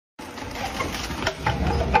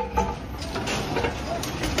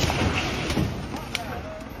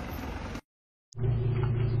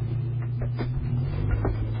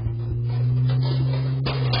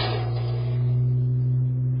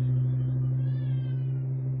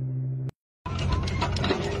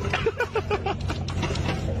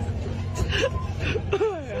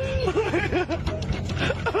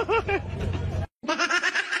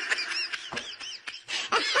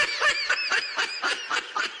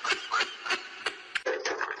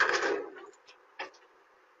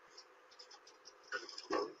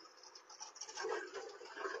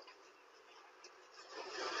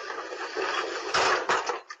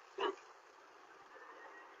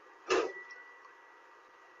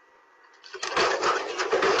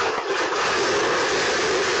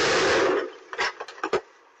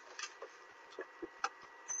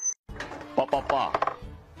papá.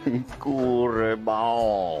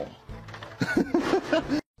 Currebao.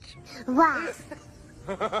 Wow.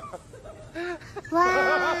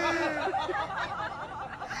 Wow.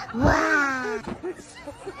 Wow.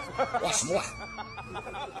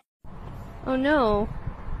 Oh no,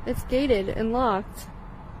 it's gated and locked.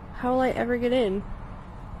 How will I ever get in?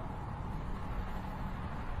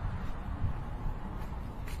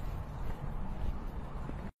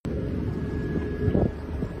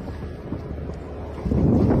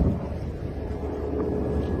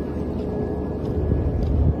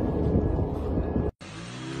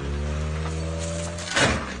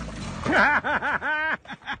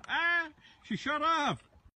 She shut off.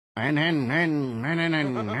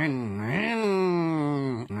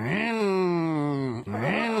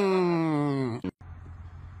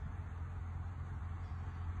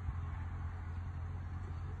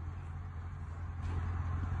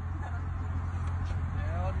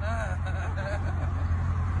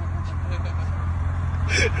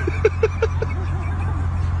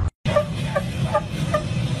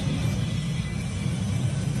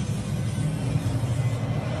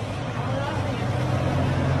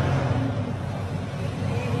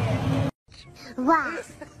 Wow.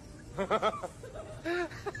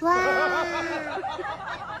 Wow.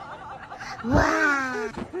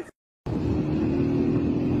 Wow.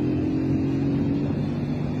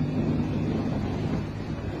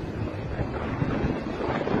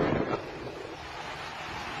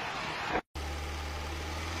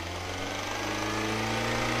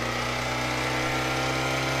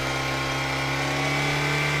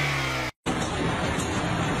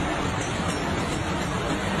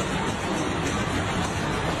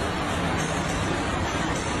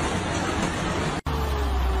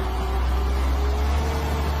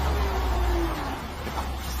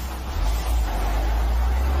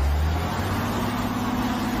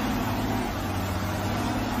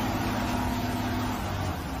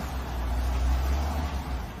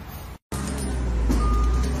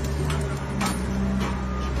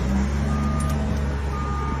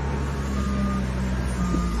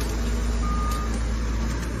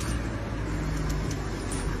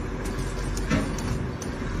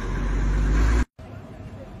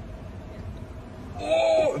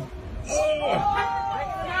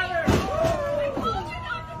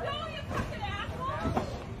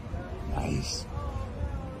 Nice.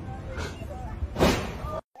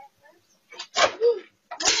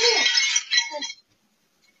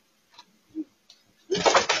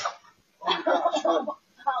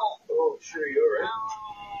 Oh, sure, you're right.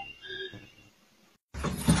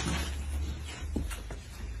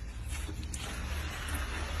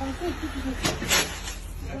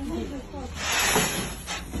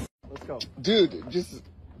 Let's go. Dude, just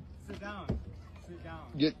Sit down. Sit down.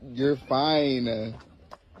 you're fine.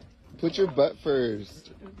 Put your butt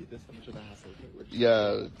first.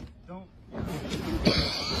 Yeah. Don't.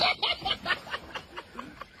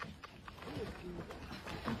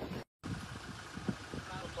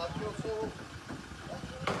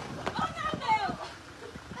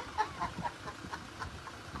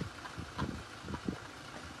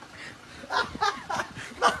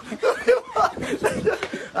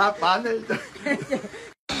 Ah, paano ito?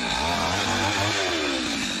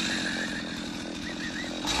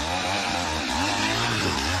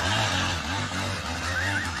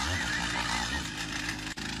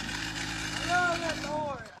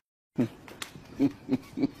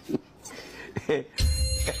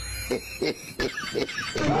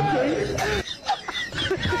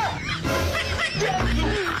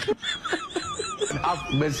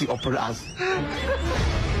 Have mercy upon us.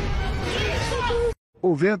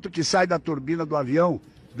 O vento que sai da turbina do avião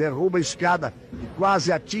derruba a escada e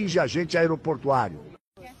quase atinge a agente aeroportuário.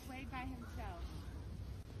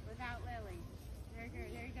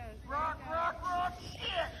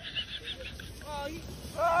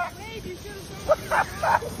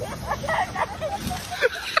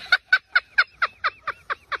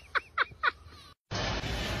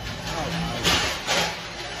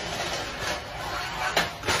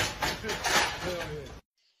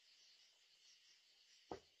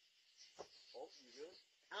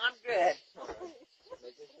 I'm good.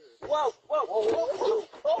 Whoa, whoa, whoa, whoa,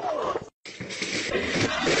 whoa.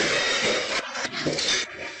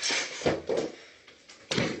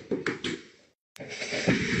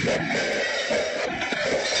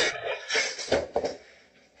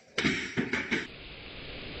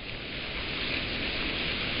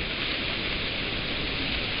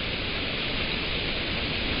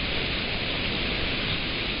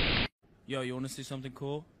 Yo, you want to see something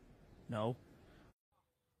cool? No.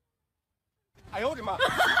 I owed him up.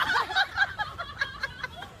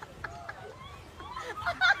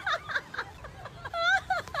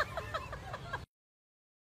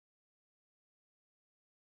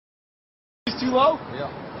 too low? Yeah.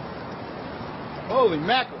 Holy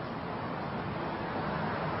mackerel.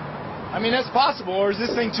 I mean, that's possible, or is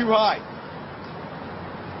this thing too high?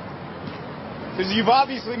 Because you've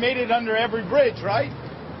obviously made it under every bridge, right?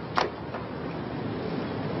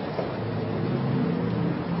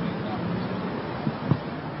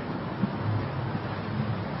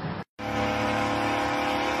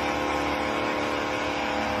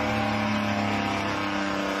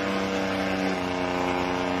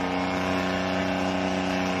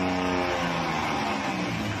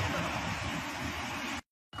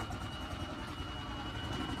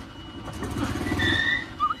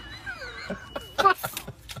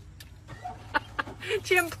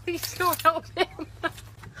 Jim, please don't help him.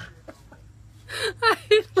 I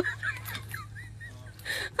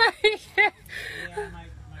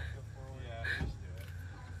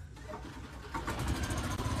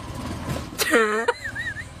can't.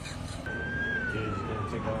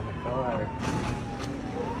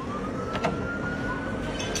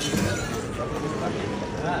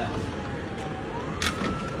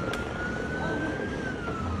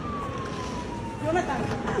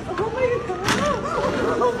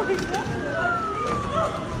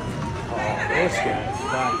 This guy's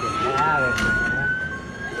fucking at it, man.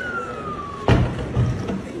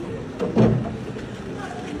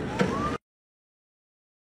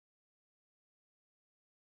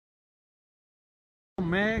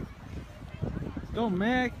 Meg. Let's go,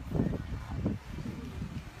 Meg.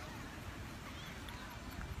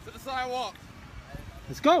 To the sidewalk.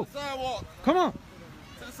 Let's go. Sidewalk. Come on. To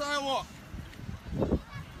the sidewalk. Let's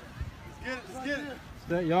get it. Let's get it.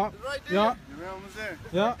 Stay, yeah. It's right there. Yeah. You're almost there.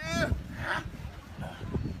 Yeah. There.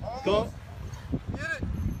 Let's go. Get it.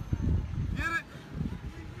 Get it.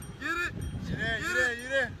 Get it. You there. You there. You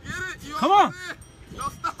there. Get it. You Come on. there.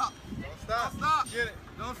 Don't stop. Don't stop. Don't stop. Get it.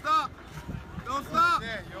 Don't stop. Don't stop.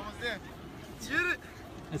 There. You're almost there. Get it.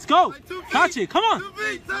 Let's go. Like 2 feet. Touch it. Come on. 2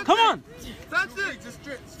 feet. Touch Come it. on. Touch it. Just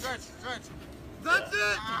stretch. Stretch. Stretch. Touch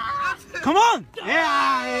it. Touch it. Come on.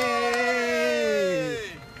 Yeah. Hey.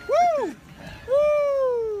 Woo.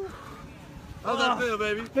 Woo. How's that feel,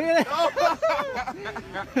 baby? Look at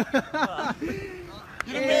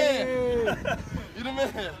You the man. You the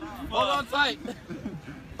man. Hold on tight.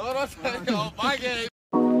 Hold on tight. Oh, my game.